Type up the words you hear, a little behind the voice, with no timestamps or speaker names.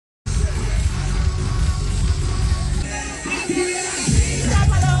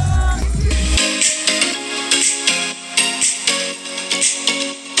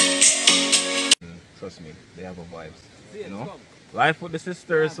Trust me, they have a vibes. You know? Life with the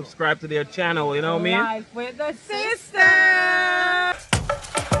sisters, subscribe to their channel, you know what I mean? Life with the sisters!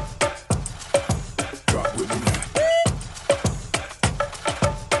 Drop with me now.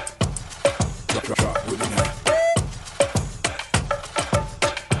 Drop with me now.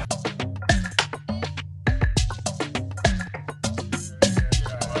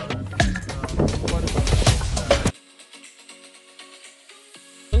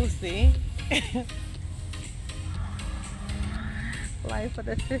 Lucy. Life for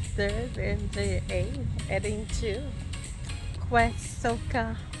the sisters in JA heading to Quest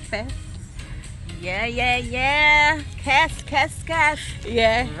Soca Fest. Yeah. Cash.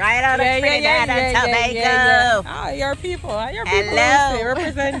 Yeah. Right out of Trinidad and Tobago. Ah, your people. Lucy, Hello.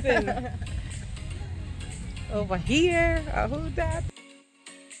 representing. Over here. Who's that?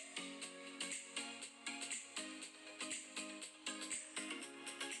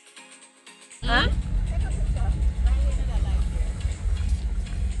 Huh?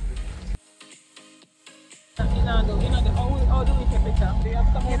 How do we take a picture? Do you have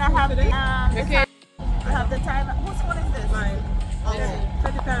some more food today? Okay. You have the timer. Whose phone is this? Mine. Okay.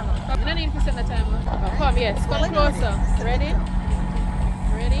 Set the timer. You don't need to set the timer. Oh, come, yes. Come closer. Ready?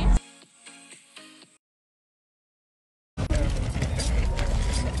 Ready?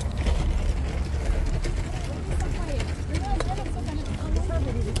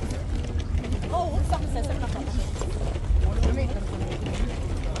 Oh, something says 7 o'clock.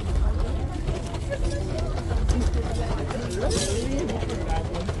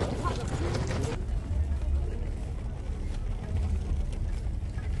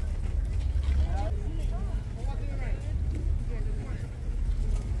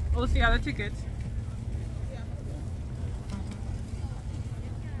 We'll see how the tickets.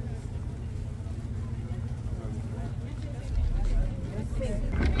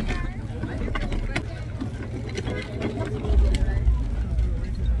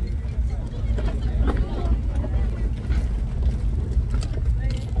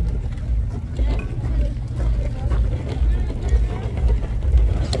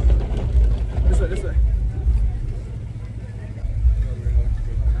 This way.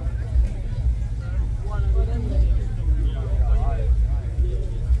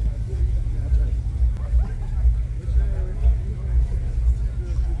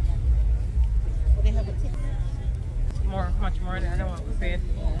 Much more than I don't want to say it.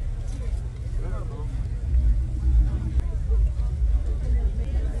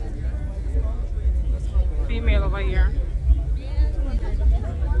 Female over here.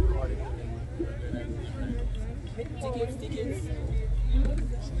 Tickets.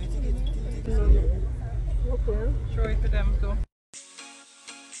 Okay. Show it to them too.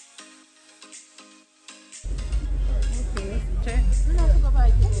 Okay.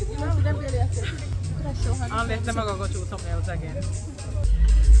 Unless them are going to go something else again.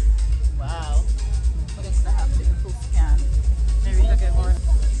 Wow. But it's to have to improve scan. Maybe to get more.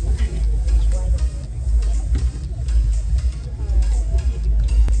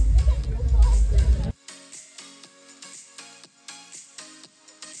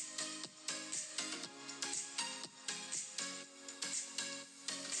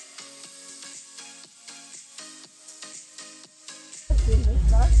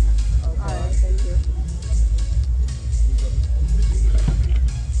 Alright, thank you.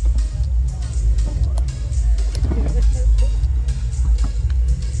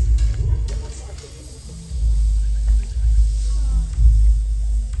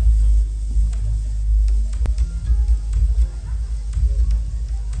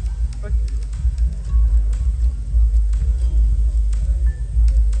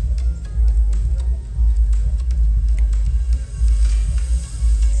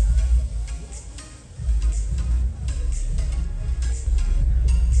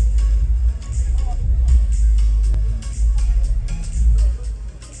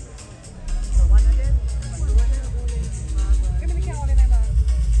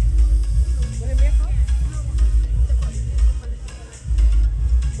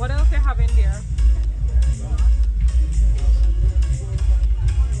 What else they have in there?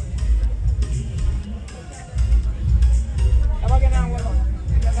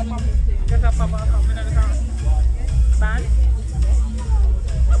 Get up above band.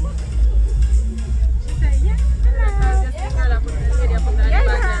 She said, yeah.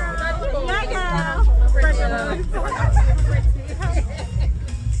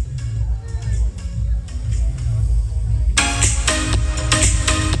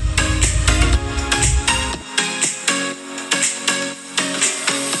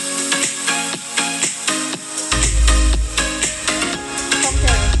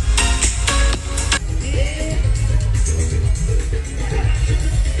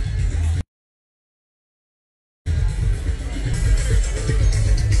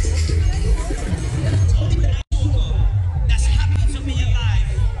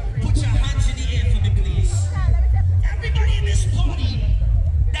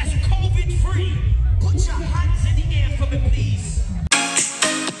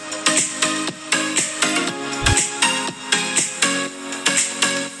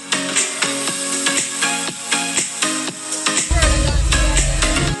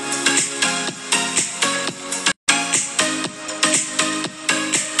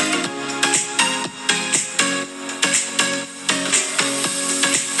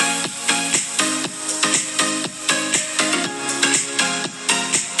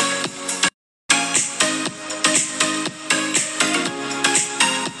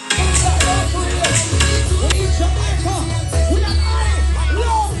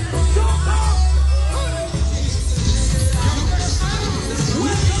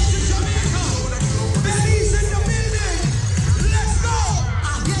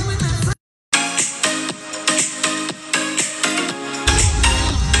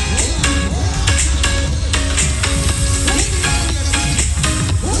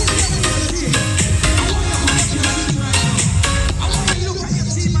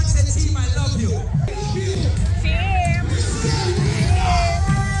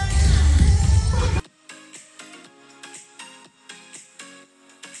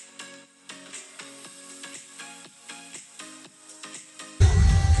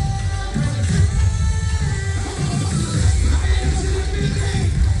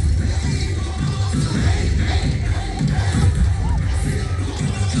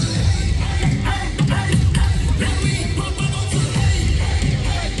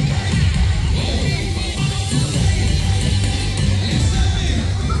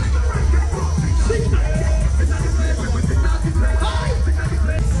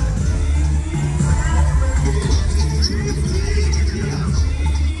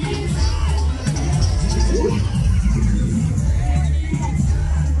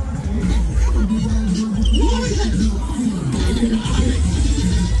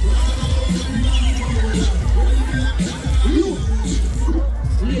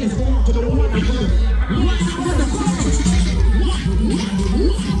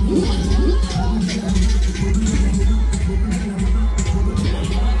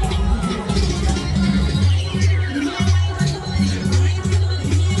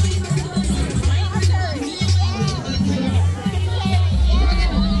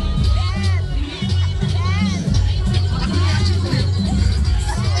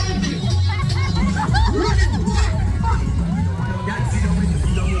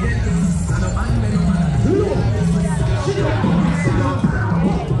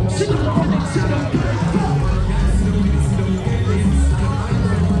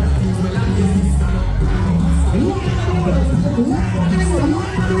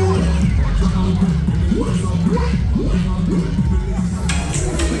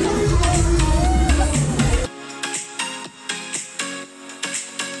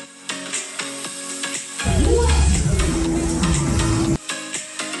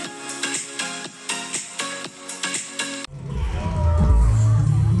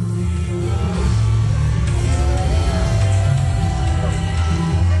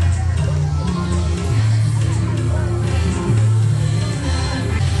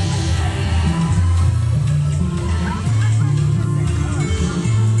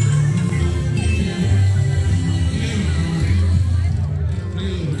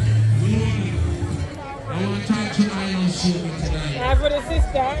 For the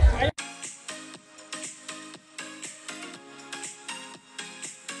sister.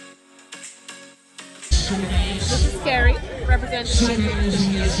 This is Carrie, representing my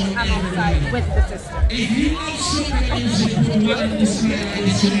sister. I'm outside with the sister.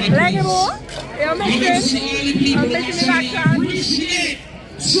 Like it more? You're mixing? I'm mixing in action.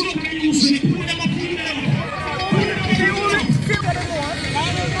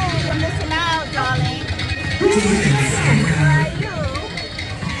 You're missing out, darling. Where are you?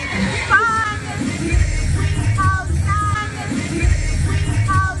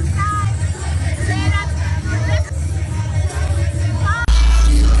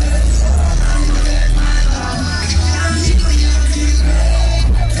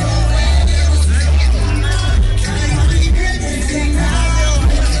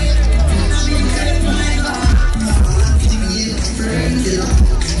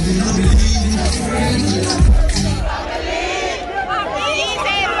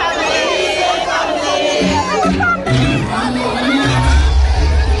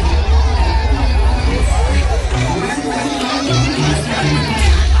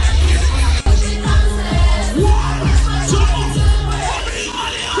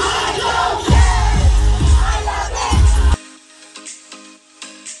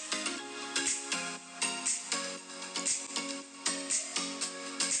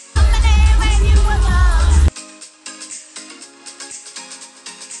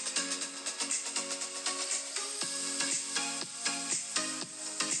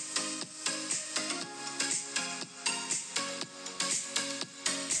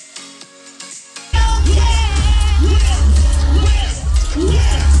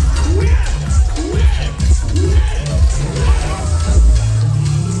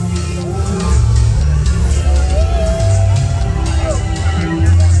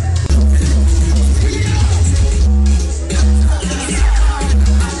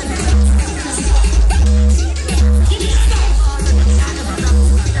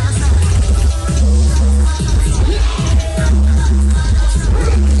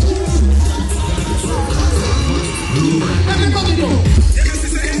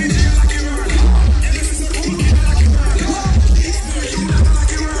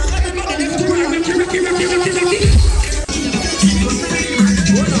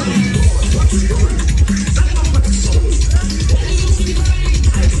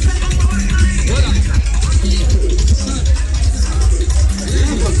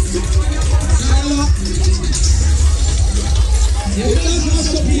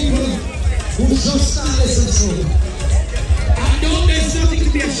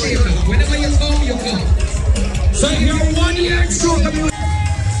 Whenever you come. So if you're 1 year short,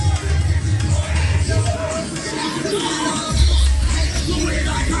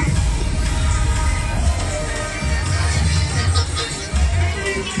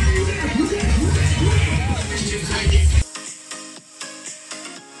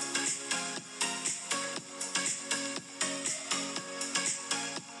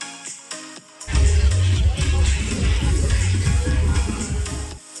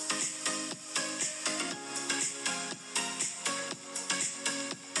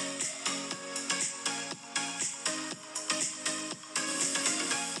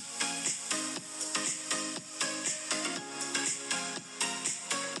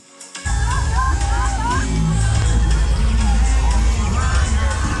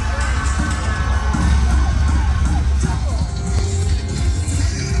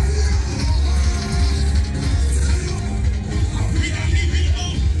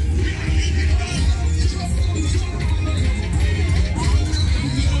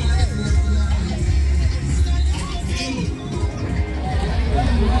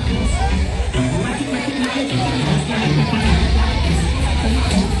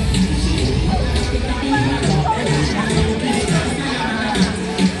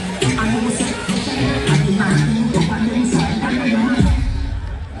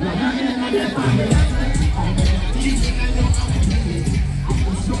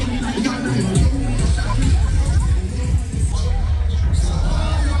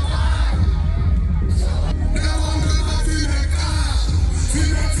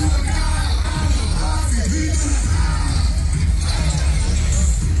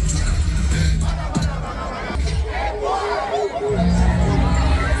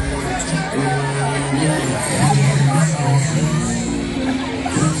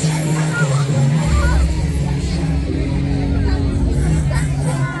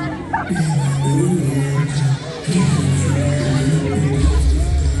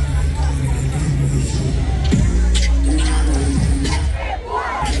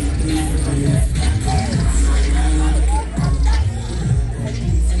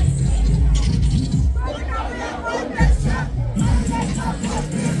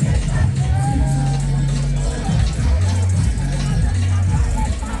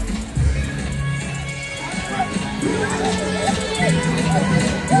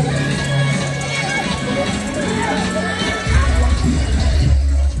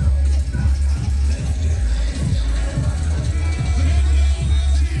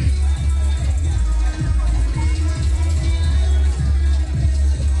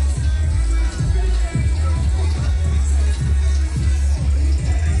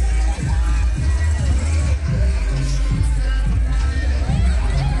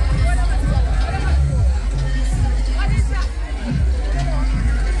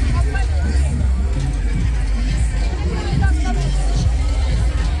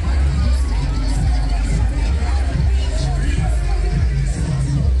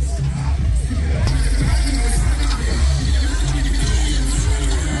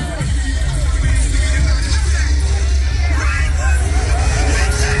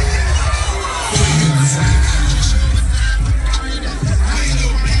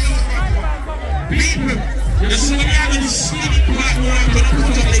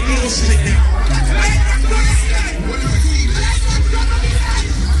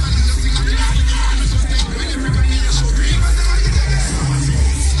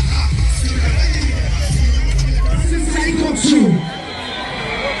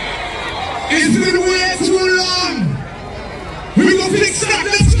 It's been way too long. We gonna fix that.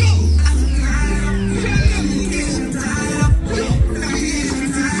 Let's go.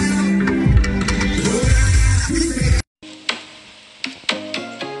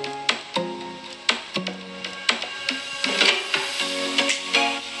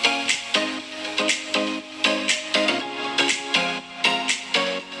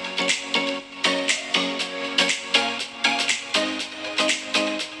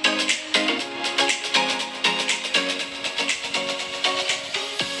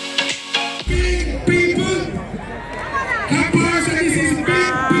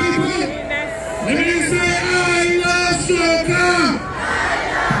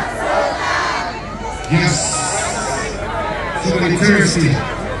 Thirsty.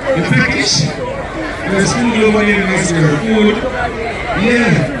 The package. There's food over there next year. Food. Yeah.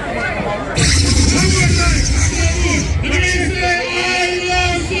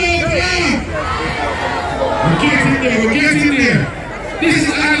 We're getting there. We're getting there. This is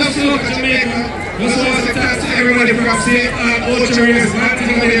I Love Soca Jamaica. Just want to thank to everybody from St. Ultra-Race. Not to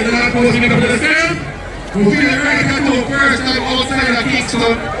go there. Not posting up the same. We're feeling ready to go first time outside of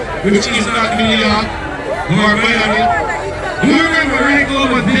Kingston, which is not New York or Miami. You remember right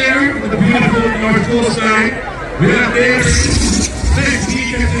over there with the beautiful North Coast line? We are there. Next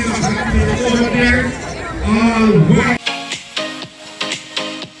weekend is over there. All right.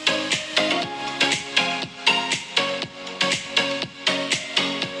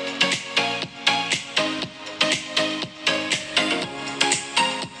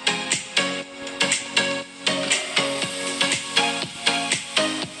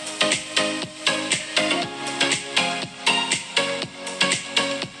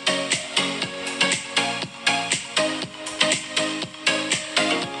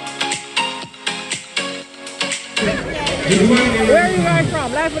 Where are you guys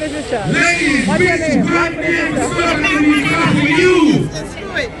from? Live for the sister. Ladies, what's your name? Live for the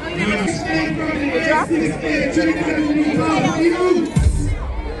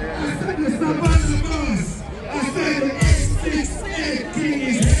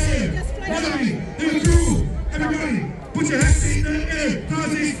Everybody, put your hands in the air,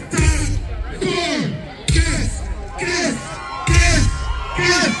 cause it's time. Score! Guess! Guess! Guess!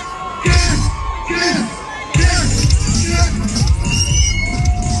 Guess! Guess! Guess!